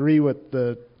agree with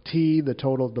the T, the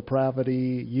total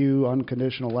depravity, U,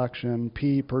 unconditional election,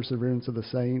 P, perseverance of the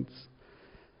saints,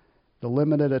 the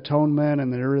limited atonement,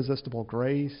 and the irresistible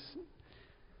grace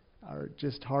are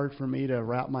just hard for me to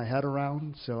wrap my head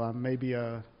around. So I'm maybe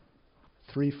a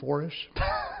 3-4-ish.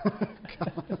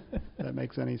 That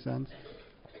makes any sense.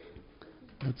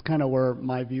 That's kind of where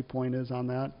my viewpoint is on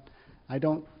that. I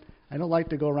don't like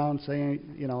to go around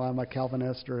saying, I'm a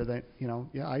Calvinist or that,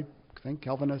 I think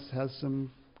Calvinist has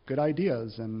some good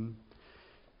ideas. And,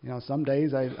 some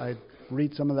days I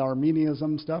read some of the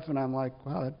Arminianism stuff and I'm like,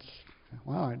 wow,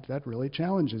 that really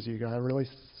challenges you. You got to really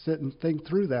sit and think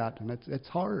through that. And it's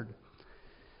hard.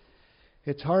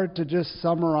 It's hard to just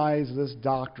summarize this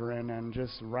doctrine and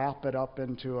just wrap it up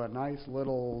into a nice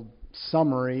little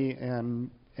summary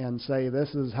and say this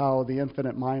is how the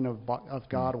infinite mind of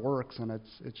God works, and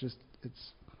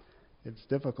it's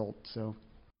difficult. So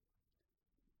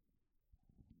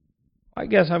I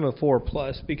guess I'm a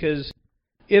 4+ because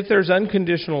if there's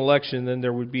unconditional election, then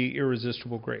there would be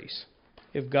irresistible grace.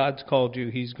 If God's called you,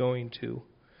 He's going to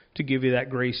give you that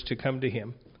grace to come to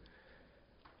Him.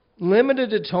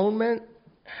 Limited atonement.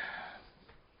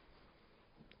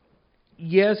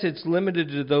 Yes, it's limited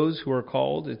to those who are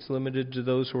called. It's limited to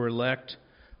those who are elect.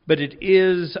 But it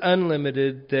is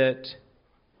unlimited that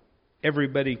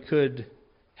everybody could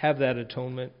have that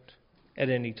atonement at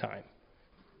any time.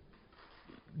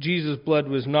 Jesus'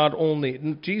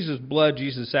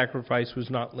 sacrifice was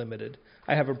not limited.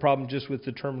 I have a problem just with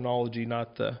the terminology,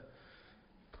 not the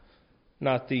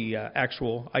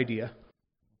actual idea.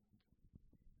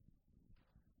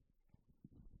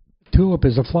 Tulip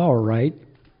is a flower, right?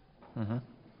 Mm-hmm.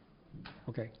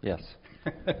 Okay. Yes.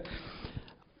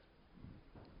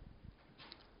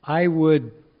 I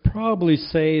would probably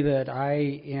say that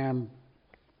I am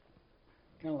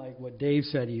kind of like what Dave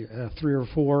said, 3 or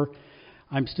 4.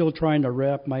 I'm still trying to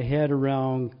wrap my head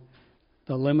around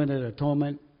the limited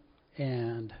atonement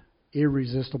and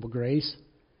irresistible grace.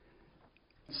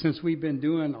 Since we've been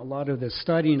doing a lot of this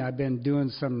studying, I've been doing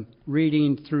some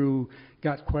reading through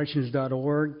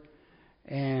gotquestions.org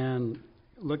and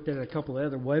looked at a couple of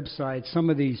other websites. Some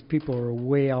of these people are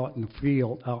way out in the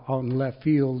field, out in left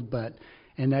field,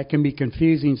 and that can be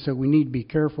confusing. So we need to be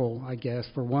careful, I guess,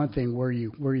 for one thing, where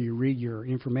you read your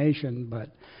information. But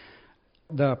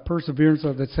the perseverance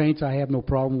of the saints, I have no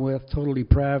problem with. Total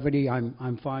depravity,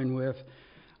 I'm fine with.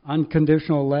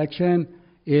 Unconditional election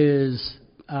is.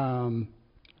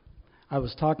 I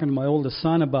was talking to my oldest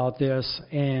son about this,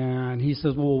 and he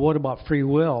says, "Well, what about free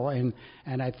will?" And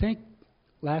I think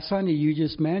last Sunday you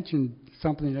just mentioned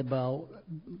something about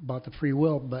the free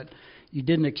will, but you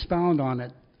didn't expound on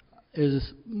it.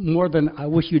 Is more than I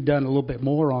wish you'd done a little bit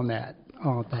more on that.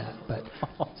 But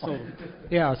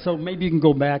so maybe you can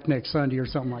go back next Sunday or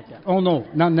something like that. Oh no,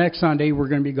 not next Sunday. We're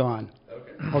going to be gone.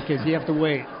 Okay, so you have to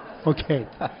wait. Okay,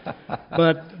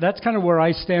 but that's kind of where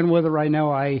I stand with it right now.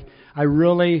 I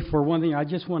really, for one thing, I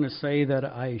just want to say that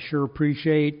I sure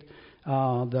appreciate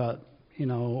what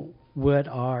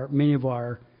many of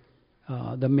our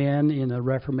the men in the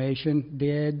Reformation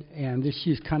did, and this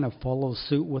just kind of follows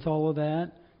suit with all of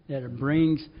that. That it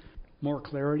brings more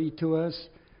clarity to us.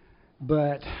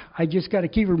 But I just got to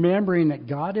keep remembering that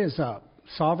God is a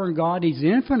sovereign God. He's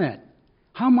infinite.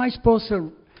 How am I supposed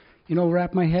to,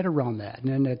 wrap my head around that?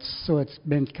 And it's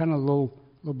been kind of a little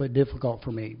bit difficult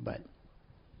for me. But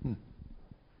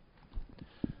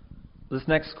this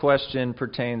next question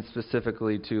pertains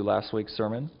specifically to last week's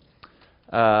sermon.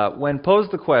 When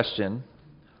posed the question,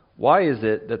 why is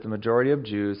it that the majority of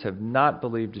Jews have not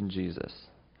believed in Jesus?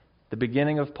 The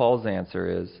beginning of Paul's answer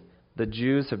is, the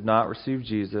Jews have not received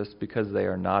Jesus because they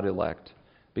are not elect,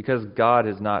 because God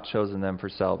has not chosen them for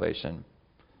salvation.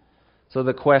 So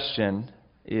the question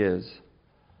is,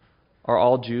 are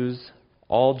all Jews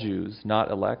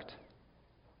not elect?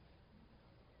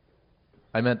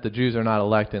 I meant the Jews are not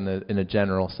elect in a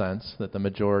general sense, that the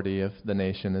majority of the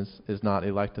nation is not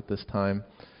elect at this time.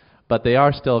 But they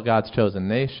are still God's chosen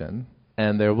nation,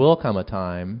 and there will come a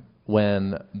time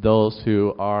when those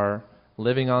who are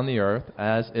living on the earth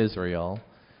as Israel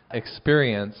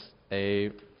experience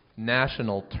a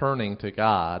national turning to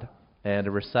God and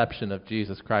a reception of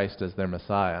Jesus Christ as their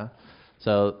Messiah.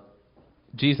 So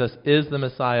Jesus is the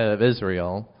Messiah of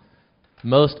Israel.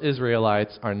 Most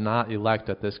Israelites are not elect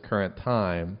at this current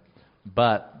time,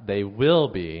 but they will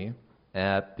be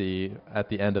at the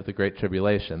end of the Great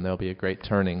Tribulation. There'll be a great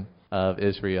turning of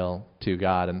Israel to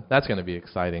God, and that's going to be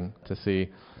exciting to see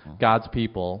God's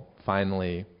people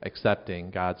finally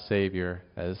accepting God's Savior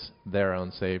as their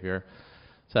own Savior.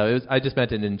 So I just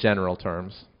meant it in general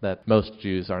terms, that most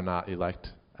Jews are not elect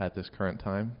at this current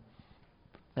time.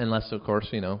 Unless, of course,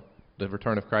 the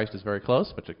return of Christ is very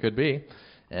close, which it could be.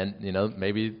 And,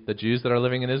 maybe the Jews that are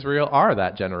living in Israel are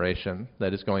that generation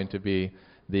that is going to be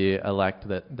the elect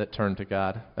that turn to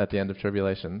God at the end of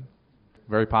tribulation.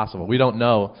 Very possible. We don't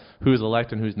know who's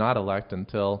elect and who's not elect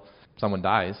until someone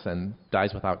dies and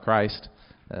dies without Christ,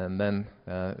 and then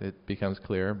it becomes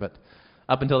clear. But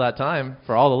up until that time,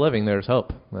 for all the living, there's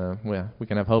hope. We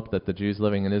can have hope that the Jews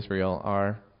living in Israel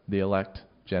are the elect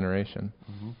generation.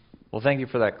 Mm-hmm. Well, thank you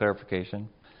for that clarification.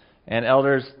 And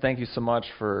elders, thank you so much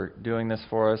for doing this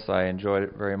for us. I enjoyed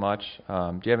it very much.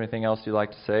 Do you have anything else you'd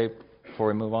like to say before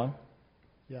we move on?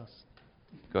 Yes.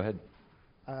 Go ahead.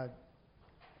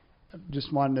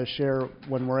 Just wanted to share,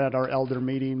 when we're at our elder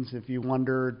meetings, if you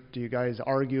wonder, do you guys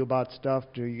argue about stuff?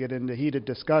 Do you get into heated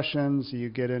discussions? Do you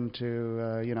get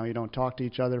into, you don't talk to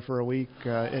each other for a week?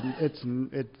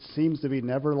 It seems to be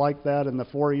never like that. In the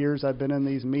 4 years I've been in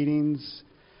these meetings,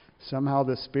 somehow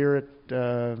the Spirit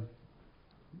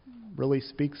really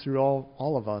speaks through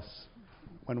all of us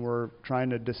when we're trying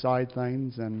to decide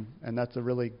things, and that's a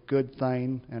really good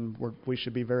thing, and we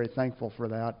should be very thankful for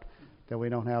that we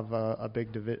don't have a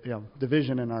big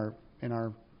division in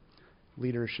our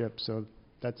leadership. So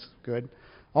that's good.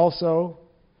 Also,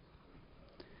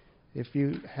 if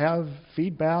you have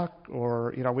feedback,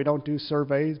 or we don't do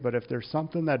surveys, but if there's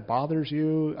something that bothers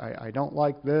you, I don't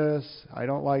like this, I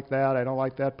don't like that, I don't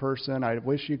like that person, I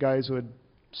wish you guys would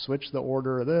switch the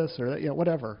order of this or that,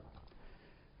 whatever.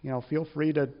 Feel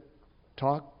free to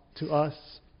talk to us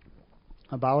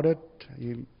about it.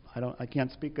 I can't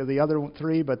speak of the other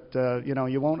three, but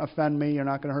you won't offend me. You're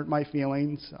not going to hurt my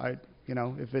feelings.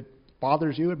 If it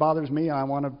bothers you, it bothers me. I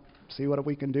want to see what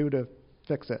we can do to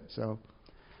fix it. So,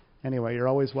 anyway, you're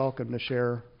always welcome to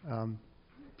share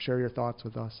your thoughts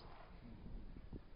with us.